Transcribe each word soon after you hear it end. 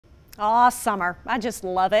Aw, summer. I just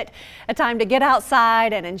love it. A time to get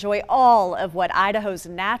outside and enjoy all of what Idaho's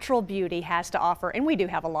natural beauty has to offer. And we do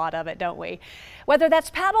have a lot of it, don't we? Whether that's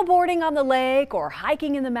paddleboarding on the lake or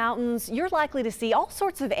hiking in the mountains, you're likely to see all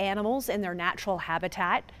sorts of animals in their natural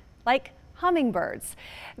habitat, like hummingbirds.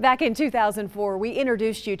 Back in 2004, we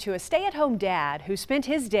introduced you to a stay-at-home dad who spent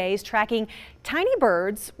his days tracking tiny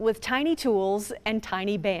birds with tiny tools and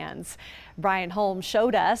tiny bands. Brian Holmes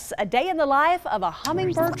showed us a day in the life of a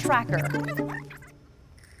hummingbird tracker.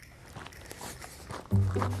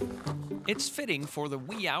 It's fitting for the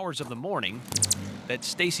wee hours of the morning that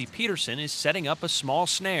Stacey Peterson is setting up a small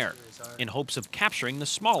snare in hopes of capturing the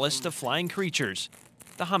smallest of flying creatures,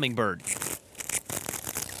 the hummingbird.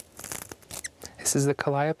 This is the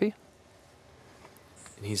calliope.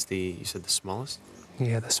 And he's you said the smallest?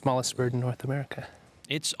 Yeah, the smallest bird in North America.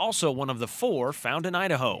 It's also one of the 4 found in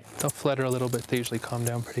Idaho. They'll flutter a little bit, they usually calm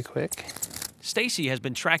down pretty quick. Stacey has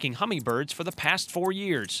been tracking hummingbirds for the past 4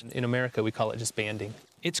 years. In America, we call it just banding.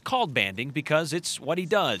 It's called banding because it's what he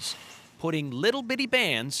does, putting little bitty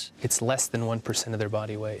bands. It's less than 1% of their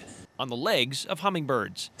body weight. On the legs of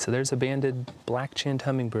hummingbirds. So there's a banded black-chinned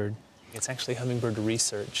hummingbird. It's actually hummingbird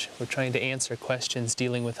research. We're trying to answer questions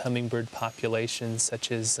dealing with hummingbird populations,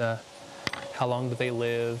 such as how long do they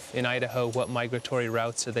live? In Idaho, what migratory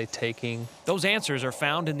routes are they taking? Those answers are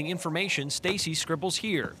found in the information Stacey scribbles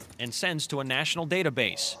here and sends to a national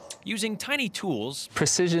database. Using tiny tools,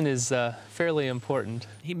 precision is fairly important.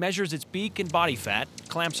 He measures its beak and body fat,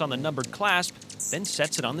 clamps on the numbered clasp, then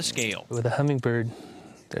sets it on the scale. With a hummingbird,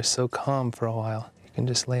 they're so calm for a while. You can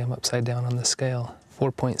just lay them upside down on the scale.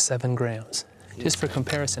 4.7 grams. Just for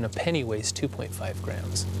comparison, a penny weighs 2.5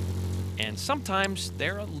 grams. And sometimes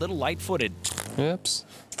they're a little light-footed. Oops,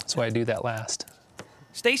 that's why I do that last.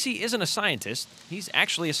 Stacey isn't a scientist, he's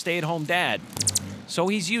actually a stay-at-home dad. So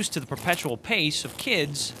he's used to the perpetual pace of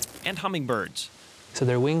kids and hummingbirds. So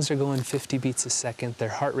their wings are going 50 beats a second, their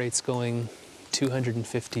heart rate's going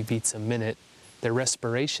 250 beats a minute, their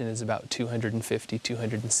respiration is about 250,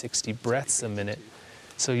 260 breaths a minute.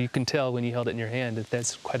 So you can tell when you held it in your hand that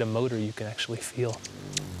that's quite a motor you can actually feel.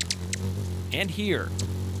 And here,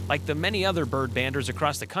 like the many other bird banders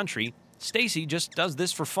across the country, Stacey just does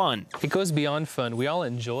this for fun. It goes beyond fun. We all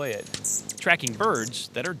enjoy it. Tracking birds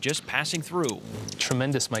that are just passing through.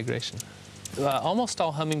 Tremendous migration. Almost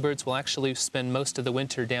all hummingbirds will actually spend most of the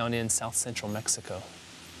winter down in south-central Mexico.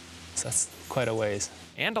 So that's quite a ways.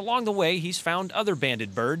 And along the way, he's found other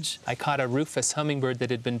banded birds. I caught a rufous hummingbird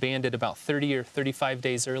that had been banded about 30 or 35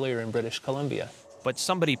 days earlier in British Columbia. But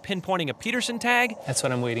somebody pinpointing a Peterson tag? That's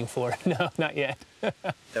what I'm waiting for. No, not yet.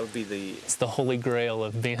 That would be It's the holy grail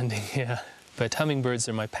of banding, yeah. But hummingbirds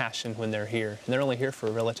are my passion when they're here. And they're only here for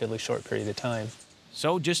a relatively short period of time.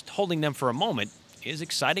 So just holding them for a moment is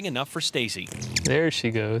exciting enough for Stacey. There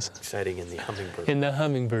she goes. Exciting in the hummingbird. In the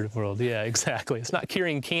hummingbird world, yeah, exactly. It's not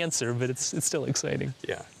curing cancer, but it's still exciting.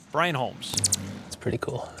 Yeah. Brian Holmes. It's pretty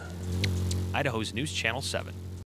cool. Idaho's News Channel 7.